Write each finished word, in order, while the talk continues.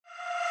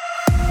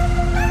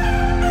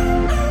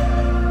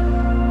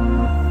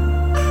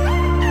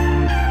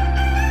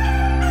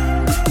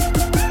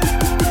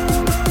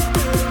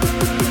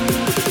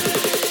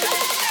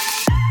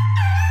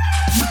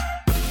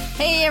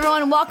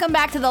welcome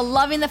back to the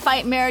Loving the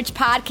Fight Marriage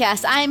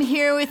podcast. I am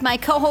here with my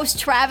co-host,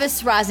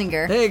 Travis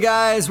Rosinger. Hey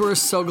guys, we're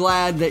so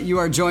glad that you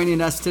are joining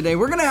us today.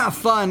 We're going to have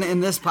fun in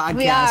this podcast.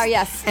 We are,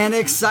 yes. And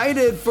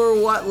excited for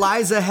what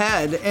lies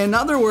ahead. In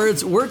other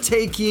words, we're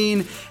taking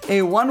a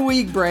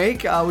 1-week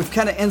break. We've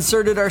kind of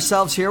inserted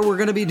ourselves here. We're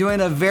going to be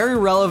doing a very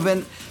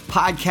relevant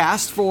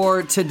podcast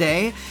for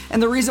today.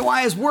 And the reason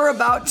why is we're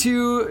about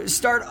to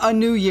start a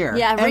new year.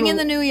 Yeah, ring in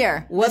the new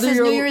year. This is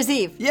New Year's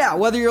Eve. Yeah,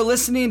 whether you're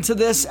listening to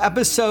this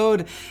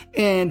episode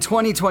in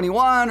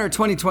 2021 or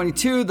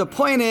 2022, the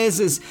point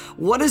is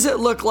what does it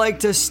look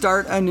like to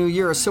start a new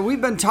year? So we've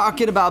been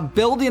talking about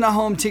building a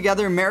home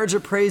together, marriage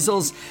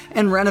appraisals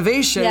and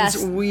renovations.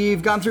 Yes.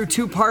 We've gone through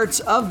 2 parts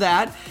of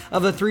that,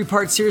 of a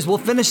 3-part series. We'll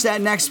finish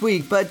that next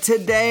week. But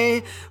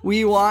today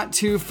we want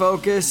to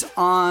focus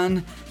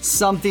on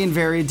something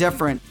very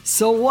different.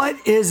 So what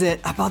is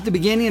it about the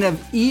beginning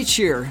of each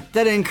year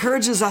that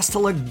encourages us to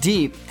look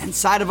deep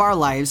inside of our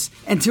lives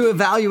and to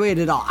evaluate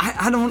it all?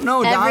 I don't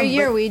know, Don. Every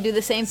year we do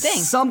the same thing.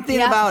 Something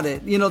about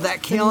it,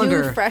 that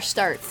calendar. A new, fresh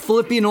start.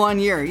 Flipping 1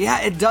 year.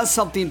 Yeah, it does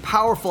something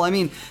powerful. I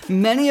mean,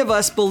 many of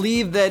us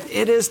believe that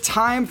it is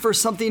time for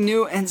something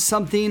new and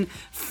something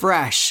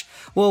fresh.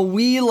 Well,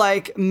 we,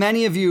 like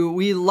many of you,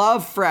 we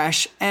love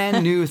fresh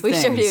and new things.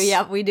 We sure do.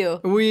 Yep, we do.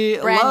 We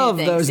Brand love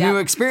new things, those new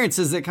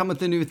experiences that come with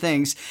the new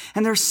things.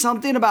 And there's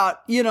something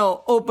about,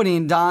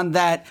 opening, Don,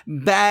 that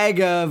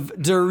bag of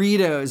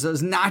Doritos,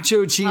 those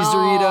nacho cheese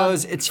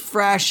Doritos. It's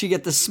fresh. You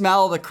get the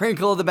smell, the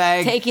crinkle of the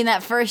bag. Taking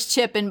that first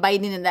chip and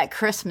biting in that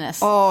crispness.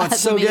 Oh, it's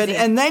so amazing. good.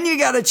 And then you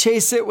got to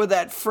chase it with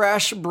that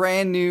fresh,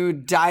 brand new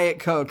Diet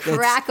Coke.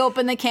 Crack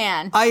open the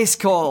can. Ice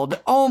cold.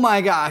 Oh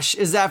my gosh,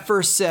 is that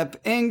first sip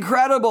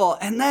incredible.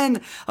 And then,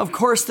 of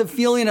course, the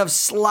feeling of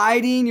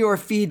sliding your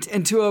feet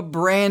into a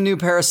brand new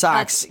pair of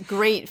socks. That's a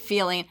great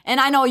feeling. And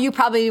I know you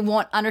probably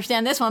won't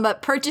understand this one,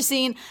 but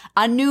purchasing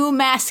a new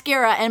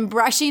mascara and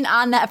brushing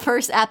on that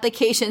first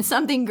application,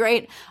 something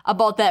great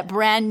about that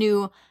brand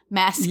new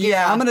mascara.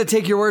 Yeah, I'm going to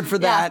take your word for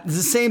that. It's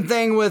the same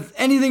thing with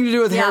anything to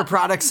do with hair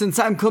products since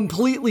I'm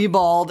completely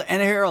bald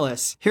and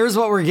hairless. Here's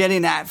what we're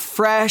getting at.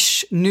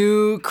 Fresh,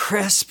 new,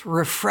 crisp,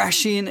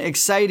 refreshing,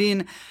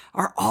 exciting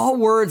are all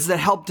words that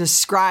help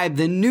describe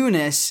the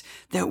newness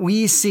that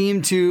we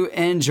seem to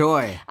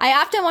enjoy. I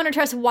often wonder,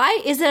 Trust, why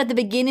is it at the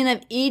beginning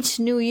of each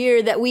new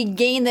year that we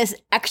gain this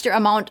extra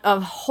amount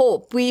of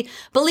hope? We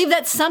believe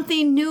that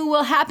something new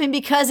will happen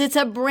because it's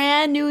a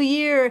brand new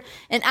year,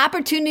 an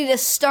opportunity to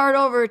start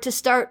over, to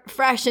start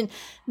fresh. And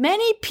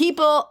many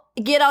people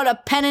get out a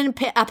pen and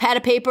a pad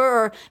of paper,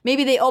 or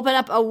maybe they open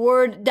up a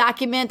Word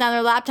document on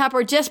their laptop,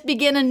 or just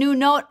begin a new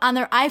note on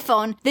their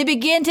iPhone. They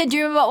begin to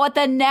dream about what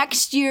the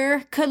next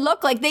year could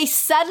look like. They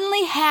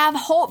suddenly have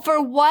hope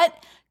for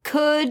what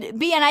could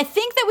be. And I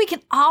think that we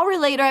can all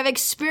relate or have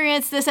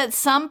experienced this at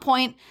some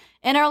point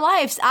in our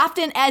lives,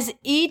 often as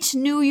each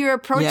new year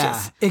approaches.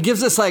 Yeah, it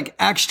gives us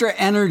extra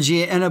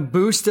energy and a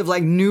boost of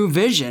new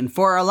vision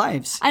for our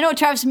lives. I know,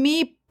 Travis,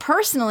 me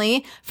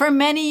personally, for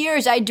many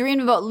years, I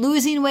dreamed about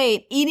losing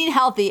weight, eating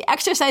healthy,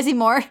 exercising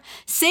more,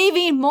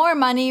 saving more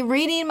money,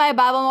 reading my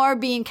Bible more,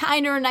 being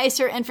kinder,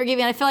 nicer, and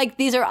forgiving. I feel like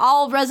these are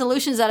all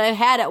resolutions that I've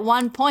had at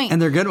one point. And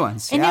they're good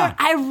ones. And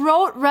I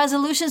wrote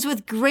resolutions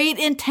with great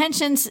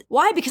intentions.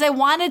 Why? Because I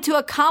wanted to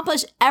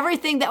accomplish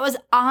everything that was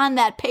on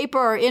that paper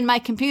or in my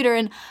computer.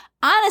 And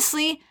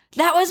honestly,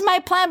 that was my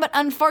plan, but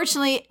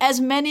unfortunately, as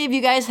many of you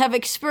guys have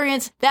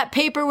experienced, that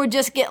paper would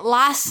just get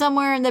lost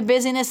somewhere in the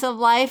busyness of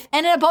life.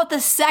 And in about the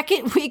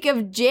second week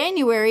of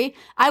January,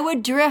 I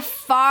would drift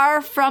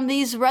far from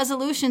these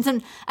resolutions.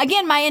 And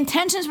again, my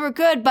intentions were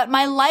good, but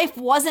my life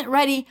wasn't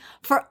ready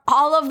for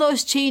all of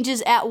those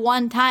changes at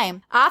one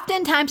time.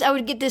 Oftentimes, I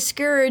would get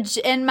discouraged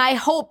and my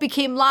hope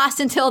became lost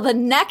until the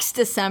next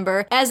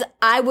December as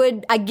I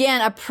would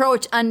again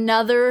approach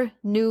another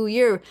new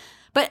year.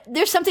 But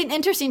there's something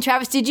interesting,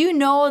 Travis. Did you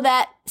know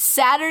that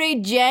Saturday,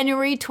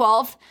 January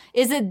 12th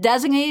is a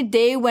designated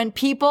day when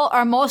people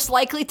are most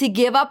likely to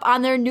give up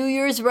on their New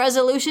Year's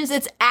resolutions?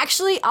 It's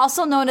actually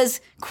also known as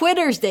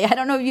Quitter's Day. I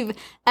don't know if you've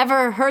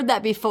ever heard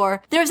that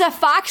before. There's a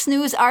Fox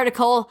News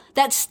article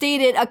that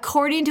stated,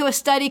 according to a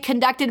study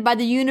conducted by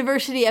the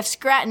University of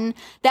Scranton,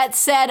 that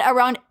said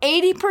around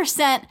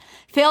 80%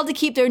 failed to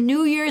keep their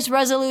New Year's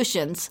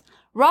resolutions.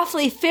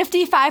 Roughly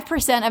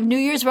 55% of New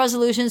Year's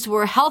resolutions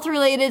were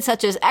health-related,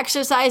 such as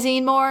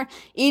exercising more,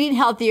 eating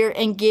healthier,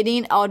 and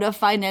getting out of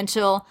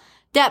financial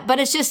debt. But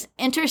it's just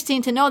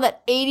interesting to know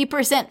that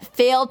 80%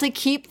 failed to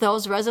keep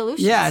those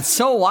resolutions. Yeah, it's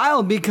so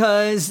wild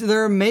because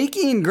they're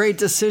making great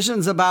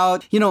decisions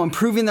about,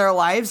 improving their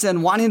lives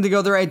and wanting to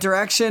go the right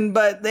direction,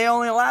 but they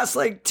only last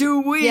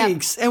 2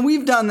 weeks. Yep. And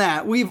we've done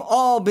that. We've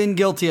all been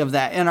guilty of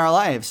that in our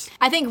lives.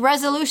 I think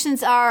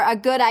resolutions are a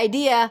good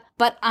idea,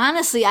 but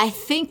honestly, I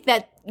think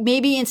that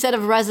maybe instead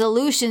of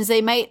resolutions, they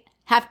might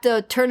have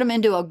to turn them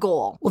into a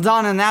goal. Well,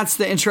 Don, and that's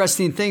the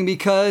interesting thing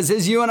because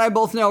as you and I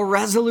both know,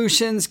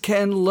 resolutions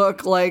can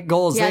look like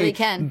goals. Yeah, they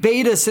can.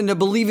 Bait us into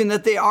believing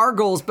that they are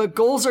goals, but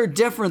goals are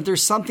different.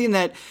 There's something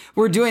that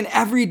we're doing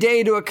every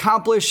day to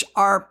accomplish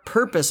our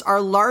purpose, our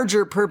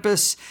larger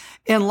purpose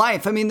in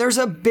life. I mean, there's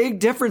a big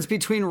difference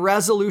between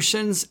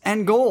resolutions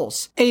and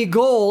goals. A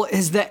goal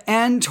is the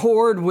end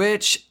toward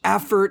which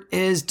effort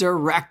is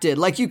directed.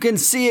 Like you can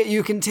see it,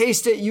 you can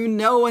taste it, you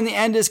know when the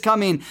end is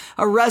coming.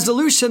 A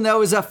resolution,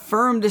 though, is a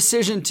firm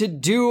decision to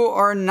do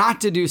or not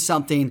to do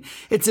something.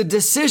 It's a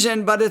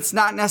decision, but it's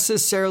not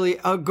necessarily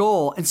a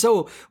goal. And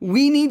so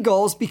we need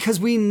goals because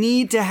we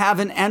need to have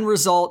an end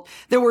result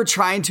that we're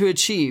trying to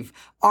achieve.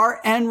 Our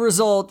end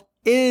result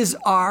is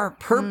our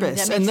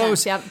purpose. And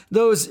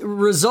those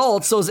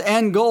results, those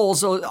end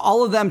goals,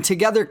 all of them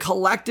together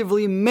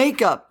collectively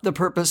make up the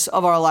purpose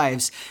of our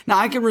lives. Now,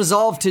 I can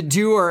resolve to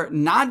do or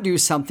not do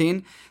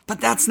something,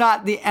 but that's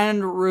not the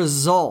end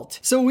result.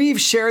 So we've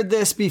shared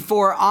this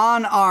before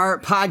on our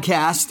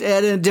podcast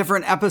at a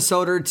different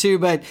episode or two,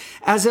 but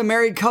as a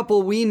married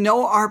couple, we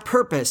know our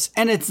purpose,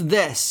 and it's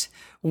this.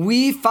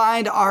 We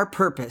find our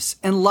purpose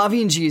in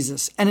loving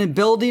Jesus and in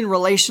building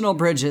relational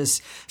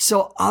bridges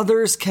so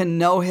others can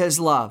know his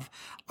love.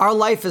 Our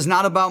life is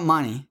not about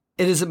money.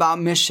 It is about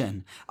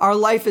mission. Our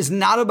life is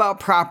not about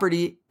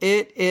property.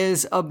 It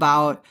is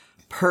about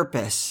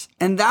purpose.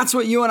 And that's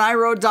what you and I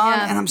wrote down.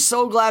 Yeah. And I'm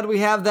so glad we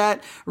have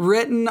that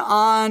written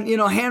on,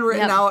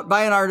 handwritten out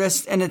by an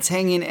artist, and it's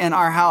hanging in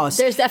our house.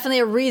 There's definitely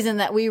a reason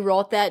that we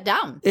wrote that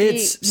down.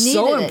 It's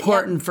so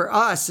important for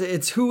us.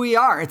 It's who we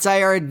are. It's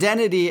our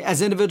identity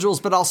as individuals,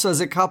 but also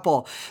as a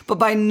couple. But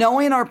by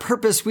knowing our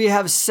purpose, we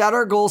have set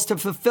our goals to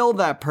fulfill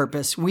that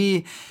purpose.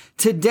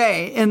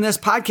 Today, in this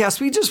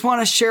podcast, we just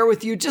want to share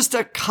with you just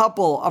a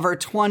couple of our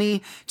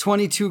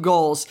 2022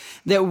 goals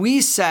that we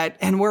set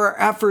and where our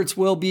efforts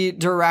will be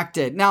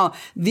directed. Now,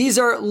 these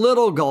are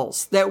little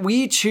goals that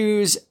we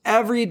choose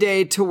every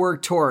day to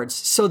work towards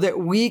so that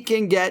we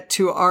can get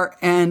to our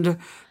end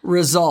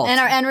result. And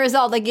our end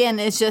result, again,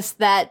 is just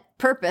that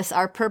purpose,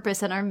 our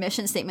purpose and our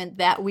mission statement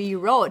that we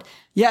wrote.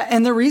 Yeah,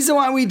 and the reason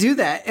why we do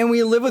that and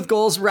we live with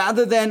goals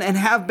rather than, and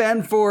have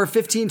been for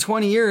 15,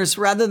 20 years,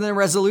 rather than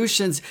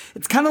resolutions,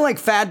 it's kind of like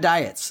fad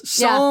diets.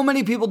 So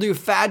many people do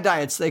fad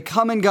diets. They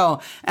come and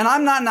go. And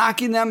I'm not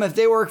knocking them. If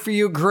they work for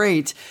you,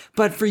 great.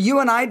 But for you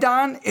and I,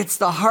 Don, it's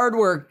the hard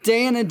work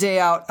day in and day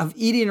out of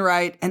eating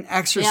right and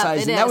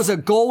exercising. That was a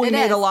goal we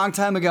made a long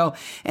time ago.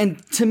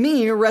 And to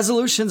me,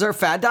 resolutions are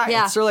fad diets.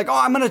 Yeah. They're like, oh,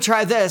 I'm going to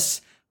try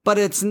this. But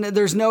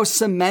there's no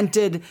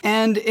cemented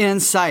end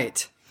in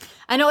sight.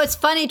 I know it's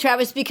funny,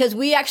 Travis, because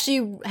we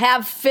actually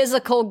have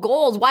physical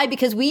goals. Why?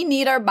 Because we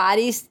need our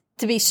bodies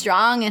to be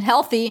strong and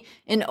healthy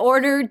in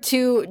order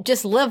to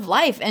just live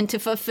life and to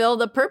fulfill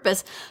the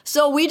purpose.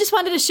 So we just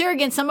wanted to share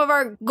again some of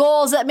our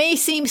goals that may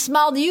seem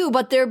small to you,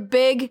 but they're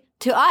big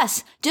to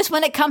us. Just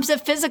when it comes to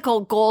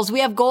physical goals, we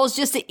have goals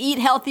just to eat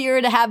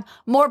healthier, to have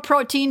more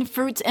protein,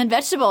 fruits, and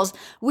vegetables.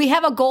 We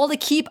have a goal to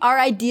keep our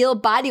ideal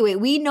body weight.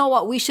 We know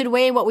what we should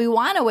weigh and what we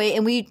want to weigh,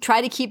 and we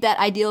try to keep that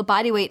ideal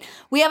body weight.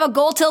 We have a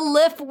goal to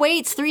lift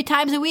weights 3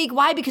 times a week.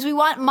 Why? Because we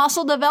want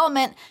muscle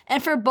development,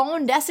 and for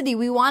bone density,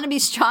 we want to be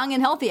strong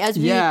and healthy as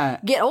we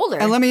get older.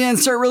 And let me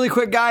insert really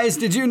quick, guys.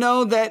 Did you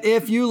know that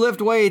if you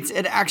lift weights,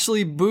 it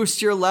actually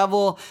boosts your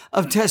level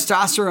of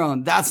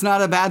testosterone? That's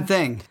not a bad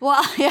thing.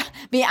 Well, yeah,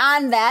 beyond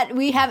that,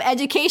 we have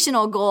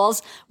educational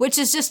goals, which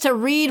is just to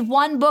read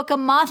 1 book a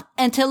month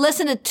and to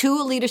listen to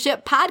 2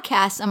 leadership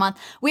podcasts a month.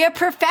 We have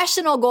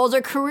professional goals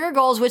or career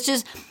goals, which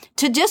is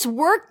to just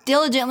work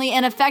diligently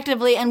and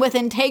effectively and with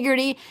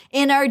integrity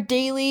in our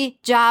daily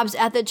jobs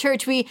at the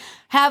church. We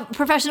have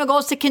professional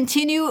goals to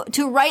continue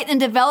to write and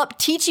develop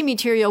teaching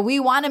material. We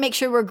want to make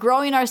sure we're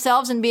growing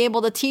ourselves and be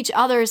able to teach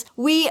others.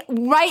 We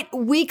write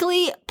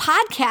weekly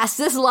podcasts.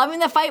 This Loving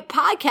the Fight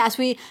podcast,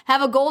 we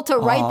have a goal to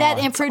write that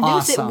and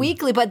produce it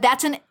weekly, but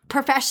that's an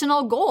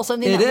professional goal,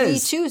 something that we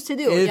choose to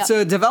do. It's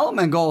a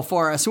development goal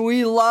for us.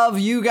 We love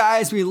you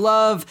guys. We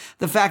love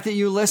the fact that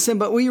you listen,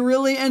 but we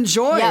really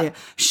enjoy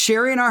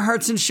sharing our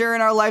hearts and sharing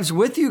our lives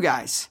with you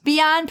guys.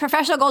 Beyond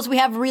professional goals, we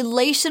have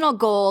relational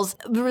goals.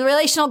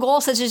 Relational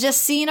goals such as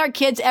just seeing our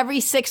kids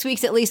every 6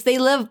 weeks at least. They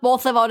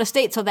both live out of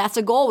state, so that's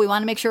a goal. We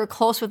want to make sure we're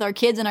close with our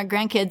kids and our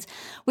grandkids.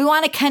 We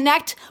want to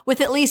connect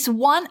with at least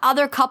one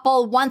other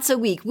couple once a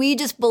week. We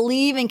just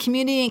believe in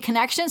community and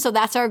connection, so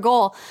that's our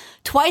goal.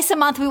 Twice a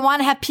month, we want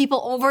to have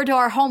people over to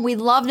our home. We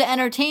love to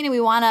entertain and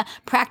we want to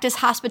practice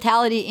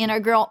hospitality in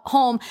our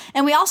home.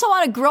 And we also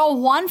want to grow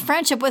one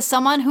friendship with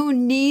someone who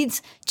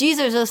needs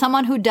Jesus or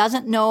someone who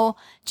doesn't know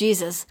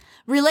Jesus.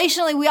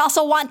 Relationally, we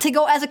also want to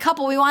go as a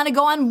couple. We want to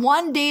go on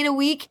 1 date a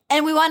week,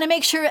 and we want to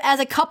make sure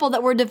as a couple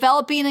that we're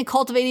developing and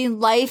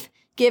cultivating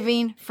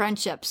life-giving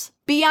friendships.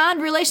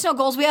 Beyond relational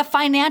goals, we have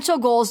financial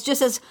goals,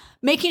 just as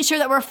making sure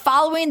that we're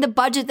following the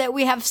budget that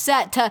we have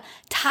set to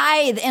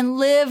tithe and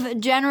live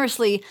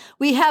generously.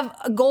 We have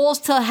goals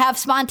to have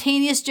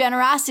spontaneous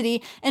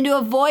generosity and to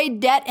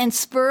avoid debt and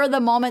spur the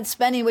moment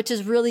spending, which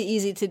is really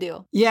easy to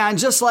do. Yeah, and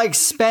just like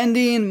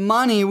spending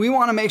money, we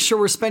want to make sure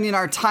we're spending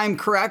our time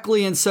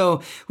correctly. And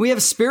so we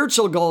have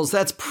spiritual goals.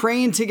 That's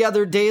praying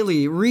together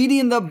daily,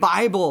 reading the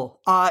Bible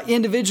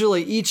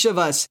individually, each of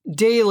us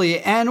daily.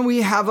 And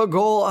we have a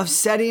goal of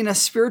setting a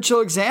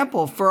spiritual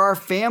example for our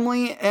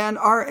family and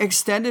our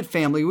extended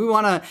family. We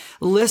want to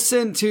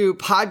listen to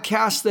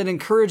podcasts that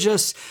encourage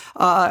us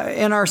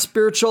in our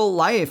spiritual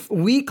life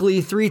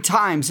weekly 3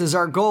 times is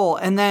our goal.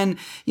 And then,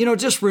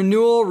 just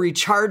renewal,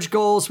 recharge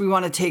goals. We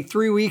want to take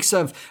 3 weeks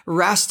of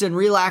rest and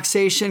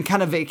relaxation,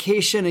 kind of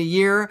vacation a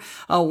year,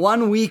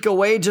 1 week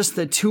away, just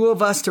the 2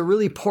 of us to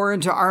really pour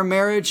into our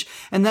marriage,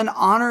 and then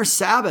honor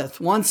Sabbath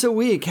once a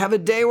week. Have a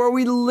day where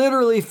we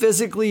literally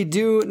physically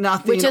do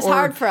nothing. Which is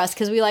hard for us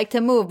because we like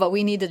to move, but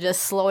we need to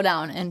just slow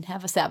down and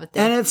have a Sabbath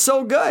day. And it's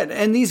so good.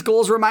 And these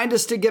goals remind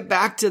us to get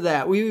back to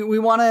that. We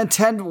want to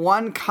attend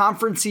 1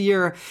 conference a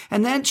year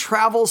and then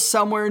travel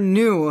somewhere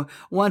new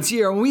once a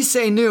year. When we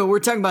say new, we're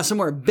talking about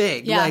somewhere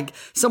big, like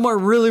somewhere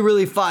really,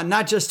 really fun,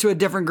 not just to a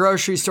different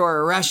grocery store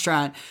or a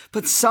restaurant,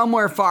 but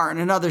somewhere far in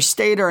another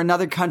state or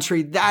another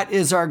country. That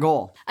is our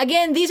goal.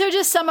 Again, these are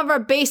just some of our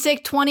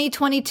basic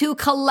 2022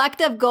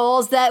 collective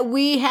goals that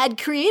we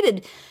had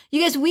created.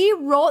 You guys, we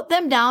wrote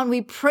them down,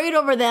 we prayed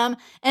over them,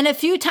 and a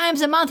few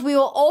times a month we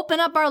will open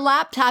up our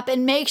laptop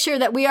and make sure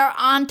that we are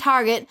on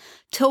target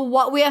to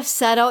what we have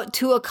set out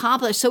to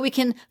accomplish so we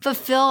can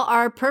fulfill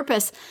our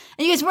purpose.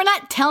 And you guys, we're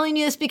not telling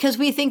you this because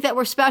we think that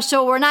we're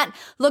special. We're not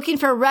looking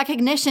for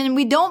recognition, and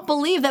we don't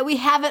believe that we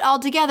have it all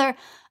together.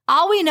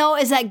 All we know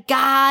is that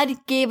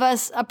God gave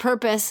us a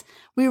purpose.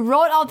 We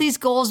wrote out these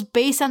goals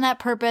based on that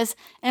purpose,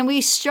 and we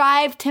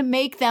strive to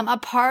make them a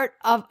part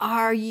of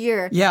our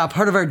year. Yeah, a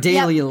part of our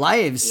daily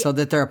lives so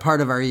that they're a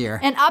part of our year.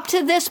 And up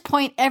to this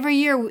point, every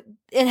year,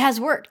 it has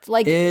worked.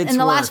 In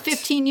the last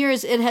 15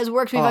 years, it has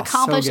worked. We've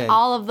accomplished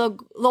all of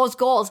those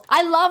goals.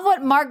 I love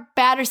what Mark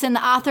Batterson,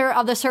 the author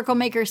of The Circle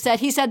Maker, said.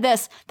 He said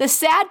this: the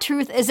sad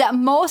truth is that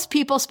most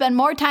people spend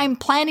more time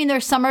planning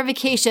their summer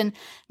vacation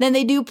than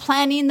they do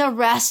planning the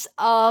rest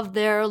of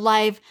their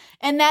life.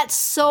 And that's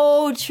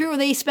so true.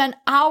 They spend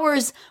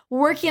hours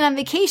working on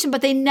vacation, but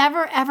they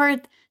never,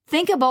 ever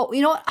think about,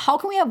 how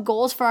can we have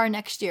goals for our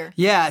next year?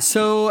 Yeah.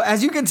 So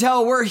as you can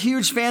tell, we're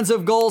huge fans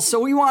of goals. So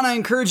we want to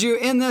encourage you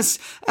in this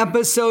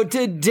episode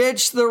to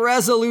ditch the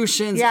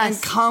resolutions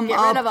and come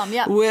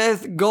up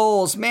with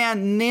goals.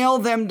 Man, nail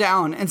them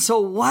down. And so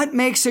what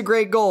makes a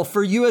great goal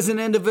for you as an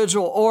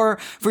individual or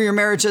for your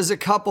marriage as a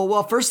couple?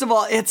 Well, first of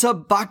all, it's a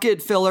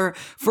bucket filler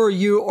for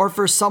you or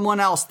for someone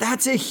else.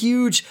 That's a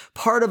huge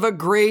part of a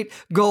great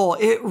goal.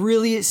 It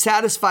really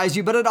satisfies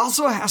you, but it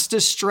also has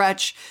to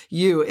stretch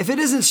you. If it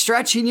isn't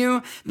stretching you,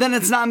 then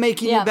it's not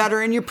making you better,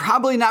 and you're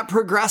probably not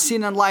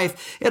progressing in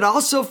life. It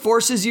also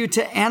forces you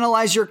to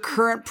analyze your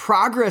current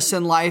progress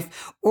in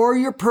life or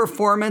your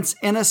performance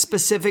in a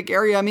specific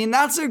area. I mean,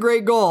 that's a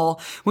great goal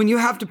when you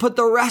have to put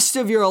the rest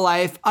of your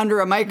life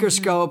under a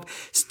microscope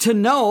to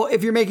know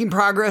if you're making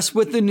progress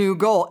with the new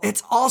goal.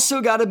 It's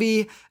also got to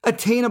be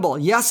attainable.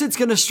 Yes, it's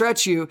going to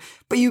stretch you,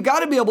 but you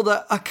got to be able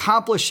to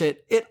accomplish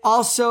it. It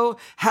also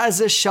has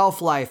a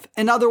shelf life.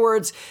 In other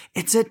words,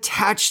 it's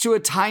attached to a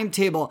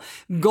timetable.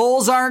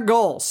 Goals aren't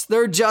goals.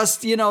 They're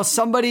just,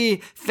 somebody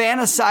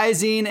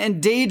fantasizing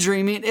and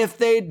daydreaming if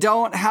they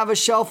don't have a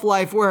shelf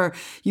life where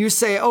you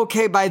say,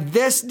 okay, by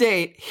this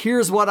date,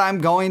 here's what I'm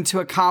going to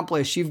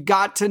accomplish. You've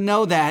got to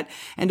know that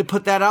and to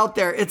put that out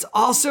there. It's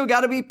also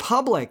got to be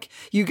public.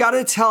 You got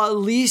to tell at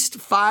least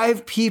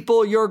 5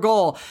 people your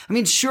goal. I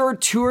mean, sure,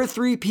 2 or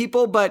 3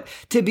 people, but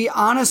to be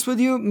honest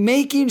with you,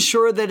 making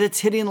sure that it's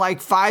hitting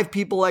like 5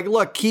 people, like,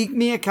 look, keep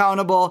me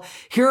accountable.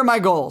 Here are my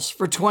goals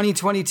for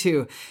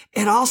 2022.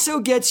 It also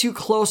gets you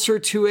closer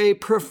to a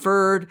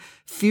preferred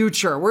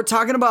future. We're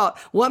talking about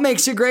what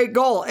makes a great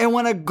goal. And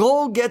when a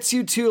goal gets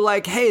you to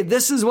like, hey,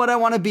 this is what I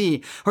want to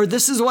be, or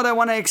this is what I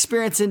want to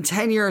experience in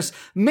 10 years,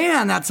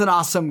 man, that's an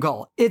awesome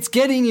goal. It's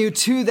getting you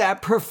to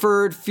that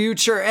preferred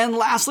future. And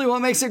lastly,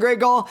 what makes a great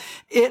goal?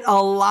 It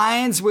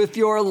aligns with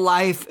your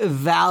life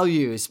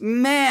values.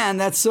 Man,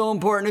 that's so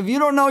important. If you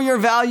don't know your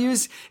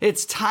values,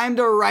 it's time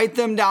to write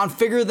them down,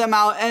 figure them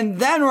out, and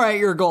then write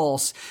your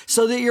goals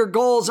so that your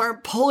goals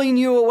aren't pulling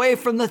you away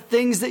from the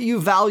things that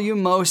you value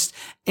most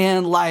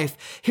in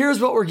life. Here's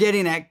what we're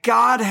getting at.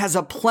 God has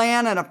a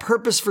plan and a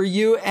purpose for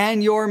you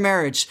and your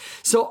marriage.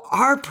 So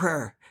our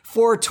prayer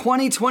for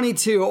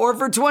 2022 or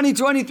for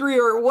 2023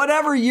 or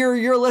whatever year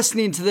you're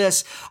listening to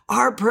this,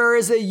 our prayer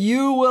is that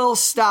you will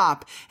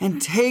stop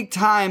and take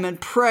time and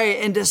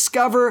pray and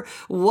discover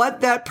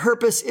what that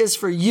purpose is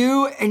for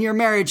you and your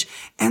marriage,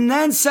 and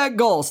then set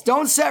goals.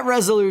 Don't set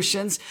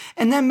resolutions,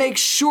 and then make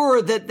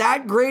sure that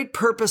that great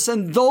purpose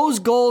and those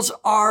goals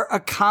are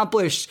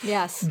accomplished.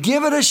 Yes.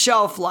 Give it a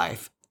shelf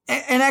life,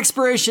 an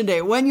expiration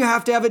date, when you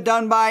have to have it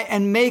done by,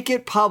 and make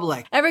it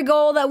public. Every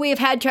goal that we have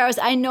had, Travis,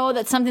 I know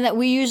that's something that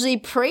we usually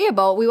pray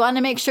about. We want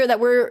to make sure that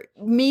we're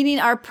meeting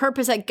our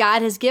purpose that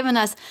God has given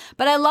us.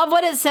 But I love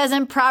what it says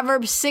in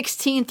Proverbs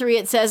 16:3.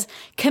 It says,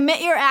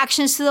 commit your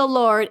actions to the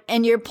Lord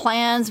and your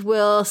plans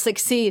will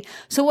succeed.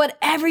 So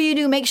whatever you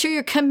do, make sure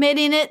you're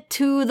committing it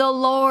to the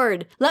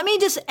Lord. Let me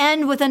just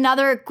end with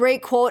another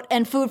great quote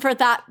and food for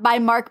thought by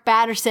Mark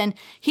Batterson.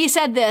 He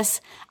said this: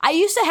 I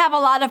used to have a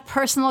lot of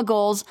personal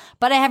goals,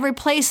 but I have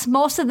replaced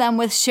most of them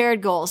with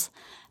shared goals.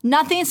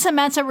 Nothing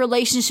cements a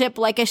relationship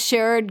like a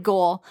shared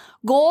goal.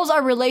 Goals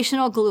are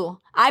relational glue.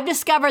 I've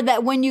discovered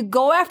that when you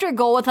go after a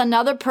goal with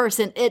another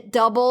person, it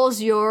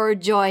doubles your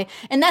joy.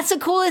 And that's the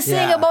coolest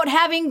thing about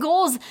having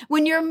goals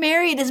when you're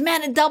married is,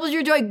 man, it doubles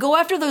your joy. Go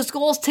after those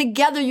goals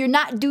together. You're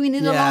not doing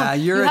it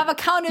alone. You have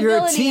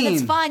accountability and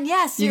it's fun.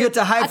 Yes. You get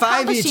to high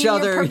five each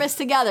other. Your purpose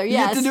together.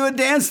 Yes. You get to do a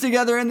dance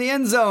together in the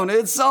end zone.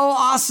 It's so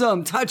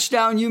awesome.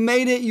 Touchdown. You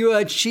made it. You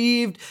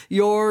achieved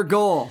your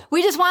goal.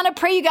 We just want to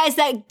pray, you guys,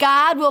 that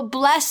God will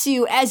bless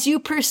you as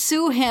you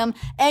pursue him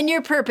and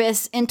your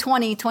purpose in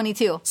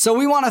 2022. So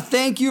we want to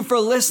thank you for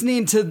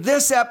listening to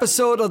this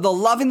episode of the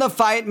Loving the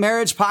Fight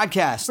Marriage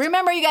Podcast.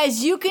 Remember, you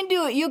guys, you can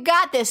do it. You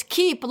got this.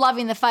 Keep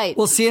loving the fight.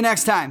 We'll see you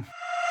next time.